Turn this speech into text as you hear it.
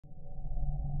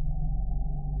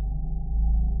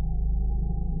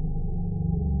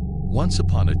Once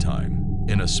upon a time,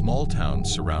 in a small town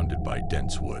surrounded by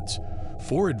dense woods,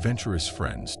 four adventurous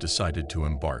friends decided to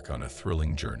embark on a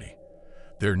thrilling journey.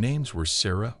 Their names were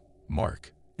Sarah,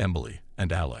 Mark, Emily,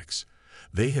 and Alex.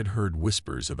 They had heard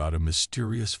whispers about a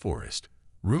mysterious forest,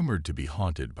 rumored to be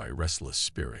haunted by restless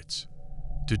spirits.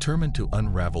 Determined to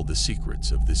unravel the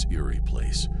secrets of this eerie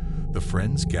place, the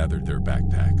friends gathered their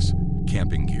backpacks,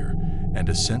 camping gear, and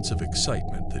a sense of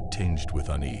excitement that tinged with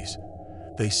unease.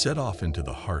 They set off into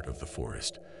the heart of the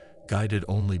forest, guided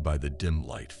only by the dim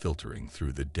light filtering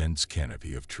through the dense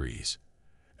canopy of trees.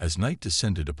 As night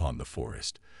descended upon the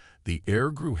forest, the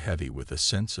air grew heavy with a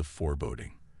sense of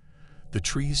foreboding. The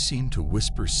trees seemed to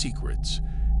whisper secrets,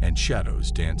 and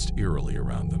shadows danced eerily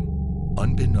around them.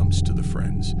 Unbeknownst to the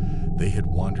friends, they had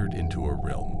wandered into a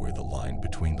realm where the line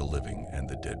between the living and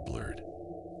the dead blurred.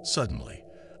 Suddenly,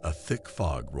 a thick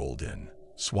fog rolled in,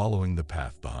 swallowing the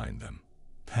path behind them.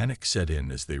 Panic set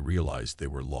in as they realized they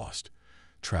were lost,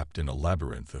 trapped in a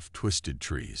labyrinth of twisted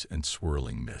trees and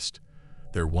swirling mist.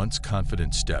 Their once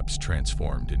confident steps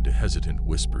transformed into hesitant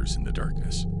whispers in the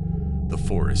darkness. The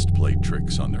forest played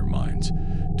tricks on their minds,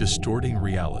 distorting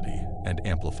reality and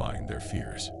amplifying their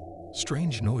fears.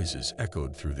 Strange noises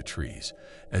echoed through the trees,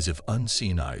 as if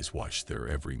unseen eyes watched their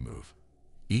every move.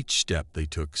 Each step they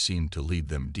took seemed to lead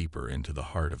them deeper into the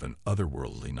heart of an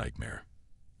otherworldly nightmare.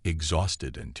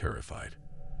 Exhausted and terrified,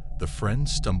 the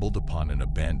friends stumbled upon an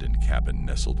abandoned cabin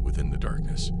nestled within the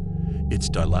darkness. Its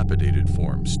dilapidated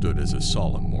form stood as a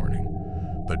solemn warning,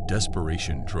 but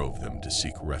desperation drove them to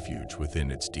seek refuge within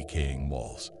its decaying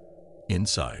walls.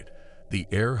 Inside, the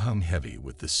air hung heavy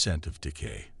with the scent of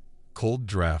decay. Cold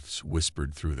drafts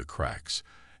whispered through the cracks,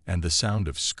 and the sound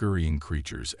of scurrying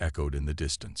creatures echoed in the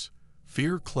distance.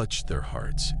 Fear clutched their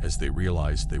hearts as they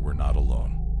realized they were not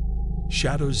alone.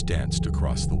 Shadows danced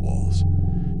across the walls,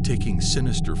 taking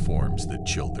sinister forms that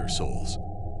chilled their souls.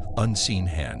 Unseen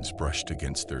hands brushed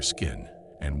against their skin,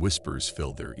 and whispers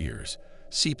filled their ears,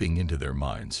 seeping into their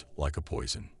minds like a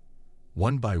poison.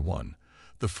 One by one,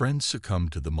 the friends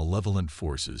succumbed to the malevolent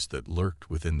forces that lurked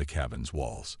within the cabin's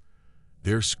walls.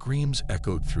 Their screams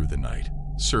echoed through the night,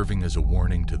 serving as a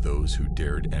warning to those who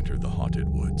dared enter the haunted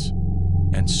woods.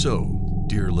 And so,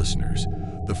 dear listeners,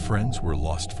 the friends were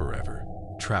lost forever,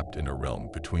 trapped in a realm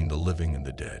between the living and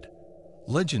the dead.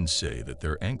 Legends say that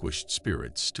their anguished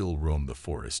spirits still roam the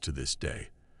forest to this day,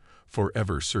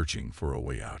 forever searching for a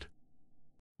way out.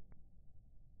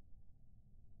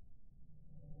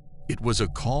 It was a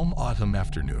calm autumn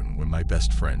afternoon when my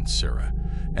best friend, Sarah,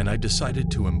 and I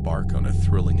decided to embark on a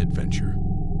thrilling adventure.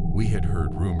 We had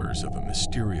heard rumors of a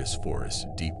mysterious forest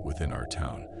deep within our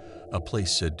town, a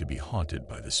place said to be haunted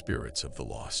by the spirits of the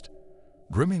lost.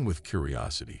 Brimming with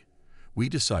curiosity, we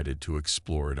decided to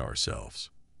explore it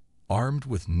ourselves. Armed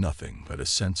with nothing but a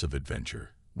sense of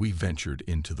adventure, we ventured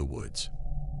into the woods.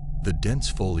 The dense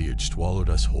foliage swallowed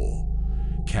us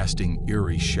whole, casting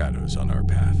eerie shadows on our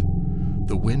path.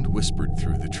 The wind whispered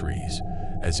through the trees,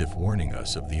 as if warning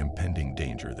us of the impending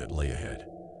danger that lay ahead.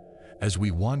 As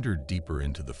we wandered deeper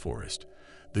into the forest,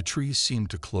 the trees seemed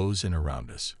to close in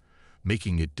around us,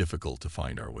 making it difficult to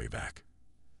find our way back.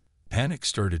 Panic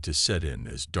started to set in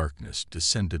as darkness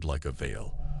descended like a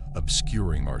veil,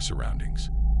 obscuring our surroundings.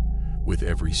 With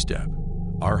every step,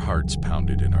 our hearts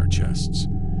pounded in our chests,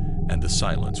 and the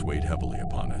silence weighed heavily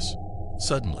upon us.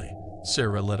 Suddenly,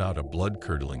 Sarah let out a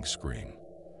blood-curdling scream.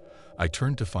 I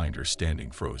turned to find her standing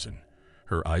frozen,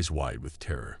 her eyes wide with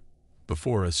terror.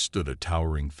 Before us stood a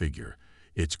towering figure,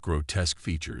 its grotesque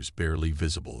features barely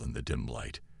visible in the dim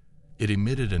light. It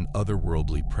emitted an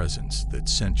otherworldly presence that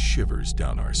sent shivers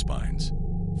down our spines.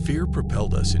 Fear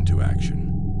propelled us into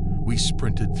action. We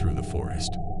sprinted through the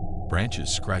forest, branches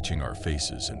scratching our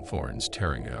faces and thorns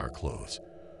tearing at our clothes.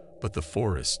 But the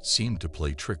forest seemed to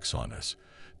play tricks on us,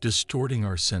 distorting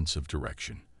our sense of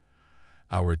direction.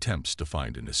 Our attempts to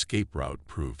find an escape route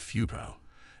proved futile,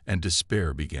 and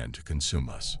despair began to consume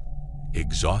us.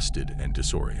 Exhausted and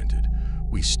disoriented,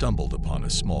 we stumbled upon a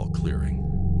small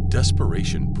clearing.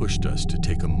 Desperation pushed us to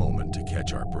take a moment to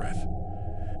catch our breath.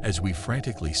 As we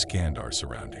frantically scanned our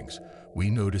surroundings, we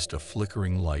noticed a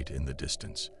flickering light in the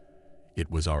distance. It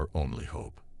was our only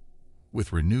hope.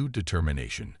 With renewed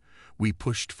determination, we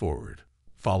pushed forward,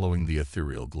 following the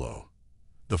ethereal glow.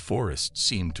 The forest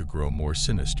seemed to grow more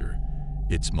sinister,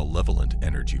 its malevolent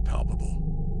energy palpable.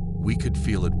 We could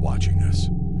feel it watching us,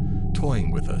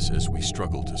 toying with us as we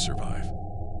struggled to survive.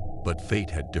 But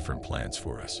fate had different plans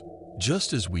for us.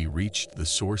 Just as we reached the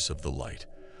source of the light,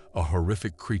 a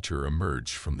horrific creature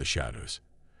emerged from the shadows.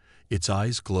 Its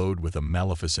eyes glowed with a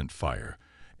maleficent fire,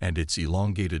 and its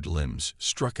elongated limbs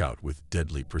struck out with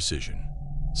deadly precision.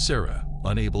 Sarah,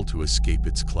 unable to escape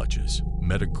its clutches,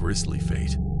 met a grisly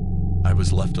fate. I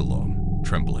was left alone,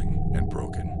 trembling and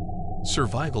broken.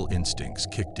 Survival instincts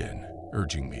kicked in,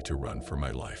 urging me to run for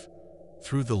my life.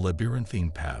 Through the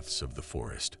labyrinthine paths of the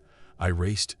forest, I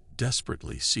raced,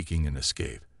 desperately seeking an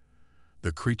escape.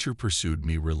 The creature pursued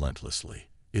me relentlessly,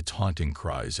 its haunting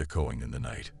cries echoing in the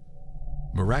night.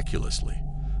 Miraculously,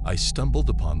 I stumbled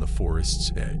upon the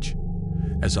forest's edge.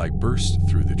 As I burst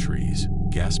through the trees,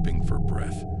 gasping for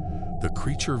breath, the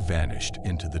creature vanished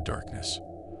into the darkness.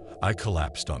 I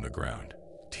collapsed on the ground,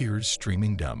 tears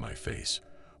streaming down my face,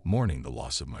 mourning the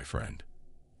loss of my friend.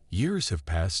 Years have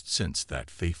passed since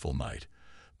that fateful night,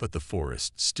 but the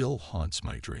forest still haunts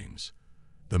my dreams.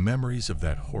 The memories of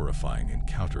that horrifying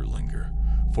encounter linger,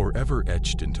 forever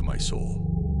etched into my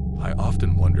soul. I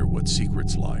often wonder what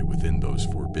secrets lie within those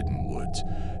forbidden woods,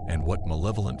 and what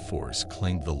malevolent force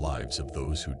claimed the lives of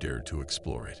those who dared to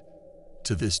explore it.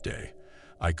 To this day,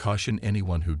 I caution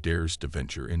anyone who dares to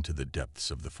venture into the depths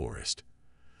of the forest.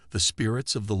 The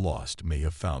spirits of the lost may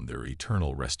have found their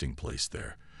eternal resting place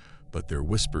there, but their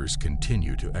whispers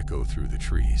continue to echo through the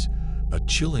trees, a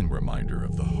chilling reminder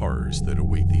of the horrors that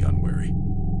await the unwary.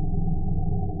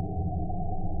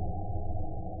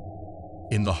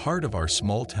 In the heart of our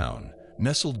small town,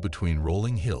 nestled between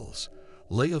rolling hills,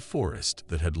 lay a forest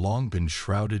that had long been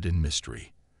shrouded in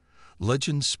mystery.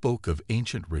 Legends spoke of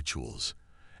ancient rituals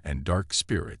and dark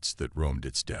spirits that roamed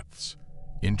its depths.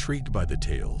 Intrigued by the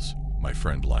tales, my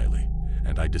friend Lily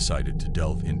and I decided to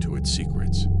delve into its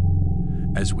secrets.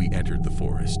 As we entered the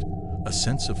forest, a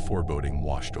sense of foreboding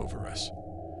washed over us.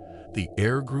 The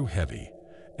air grew heavy,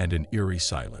 and an eerie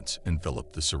silence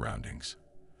enveloped the surroundings.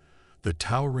 The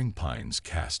towering pines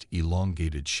cast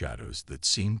elongated shadows that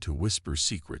seemed to whisper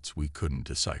secrets we couldn't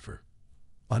decipher.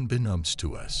 Unbeknownst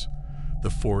to us,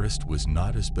 the forest was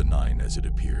not as benign as it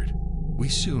appeared. We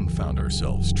soon found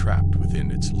ourselves trapped within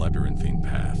its labyrinthine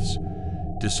paths,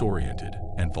 disoriented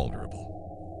and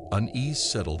vulnerable. Unease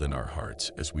settled in our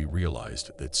hearts as we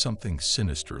realized that something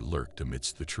sinister lurked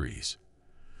amidst the trees.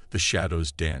 The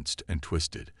shadows danced and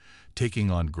twisted,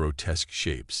 taking on grotesque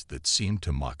shapes that seemed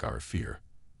to mock our fear.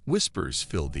 Whispers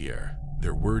filled the air,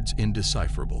 their words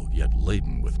indecipherable yet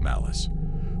laden with malice.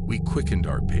 We quickened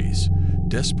our pace,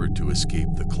 desperate to escape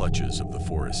the clutches of the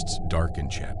forest's dark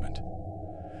enchantment.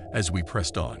 As we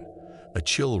pressed on, a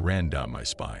chill ran down my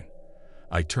spine.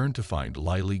 I turned to find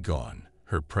Lily gone,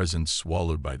 her presence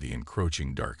swallowed by the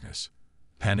encroaching darkness.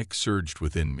 Panic surged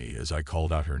within me as I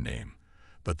called out her name,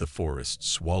 but the forest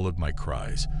swallowed my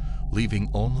cries, leaving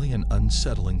only an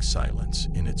unsettling silence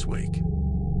in its wake.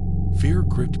 Fear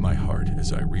gripped my heart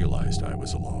as I realized I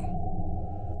was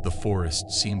alone. The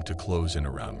forest seemed to close in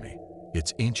around me,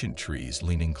 its ancient trees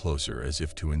leaning closer as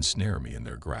if to ensnare me in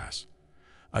their grasp.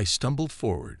 I stumbled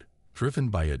forward, driven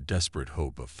by a desperate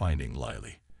hope of finding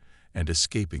Lily and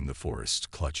escaping the forest's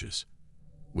clutches.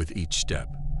 With each step,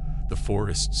 the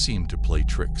forest seemed to play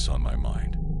tricks on my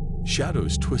mind.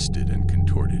 Shadows twisted and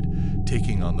contorted,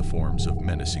 taking on the forms of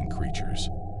menacing creatures.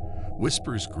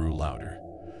 Whispers grew louder,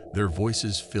 their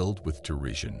voices filled with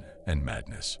derision and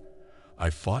madness. I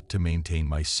fought to maintain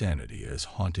my sanity as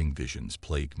haunting visions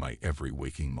plagued my every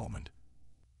waking moment.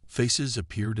 Faces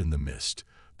appeared in the mist,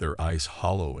 their eyes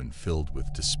hollow and filled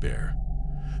with despair.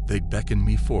 They beckoned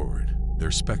me forward,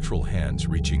 their spectral hands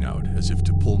reaching out as if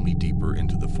to pull me deeper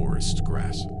into the forest's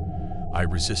grasp. I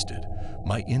resisted,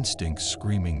 my instincts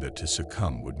screaming that to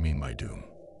succumb would mean my doom.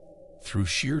 Through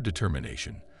sheer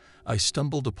determination, I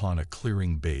stumbled upon a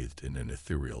clearing bathed in an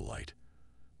ethereal light.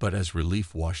 But as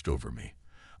relief washed over me,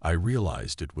 I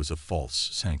realized it was a false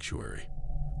sanctuary.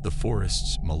 The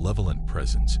forest's malevolent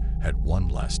presence had one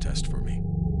last test for me.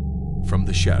 From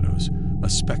the shadows, a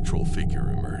spectral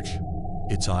figure emerged.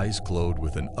 Its eyes glowed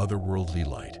with an otherworldly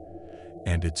light,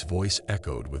 and its voice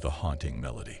echoed with a haunting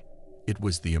melody. It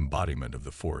was the embodiment of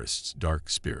the forest's dark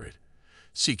spirit,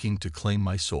 seeking to claim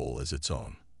my soul as its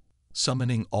own.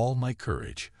 Summoning all my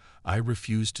courage, I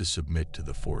refused to submit to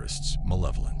the forest's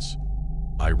malevolence.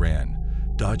 I ran,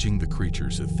 dodging the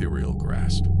creature's ethereal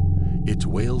grasp. Its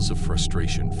wails of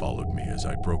frustration followed me as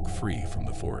I broke free from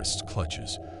the forest's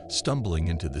clutches, stumbling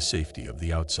into the safety of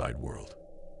the outside world.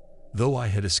 Though I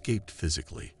had escaped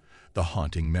physically, the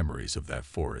haunting memories of that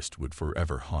forest would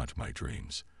forever haunt my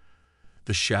dreams.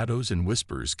 The shadows and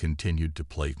whispers continued to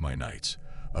plague my nights,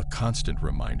 a constant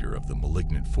reminder of the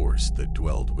malignant force that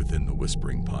dwelled within the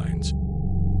whispering pines.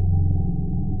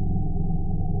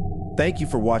 Thank you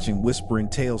for watching Whispering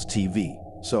Tales TV.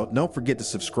 So don't forget to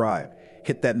subscribe,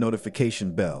 hit that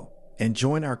notification bell, and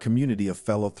join our community of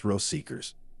fellow thrill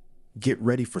seekers. Get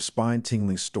ready for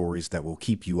spine-tingling stories that will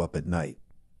keep you up at night.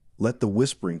 Let the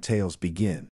Whispering Tales begin.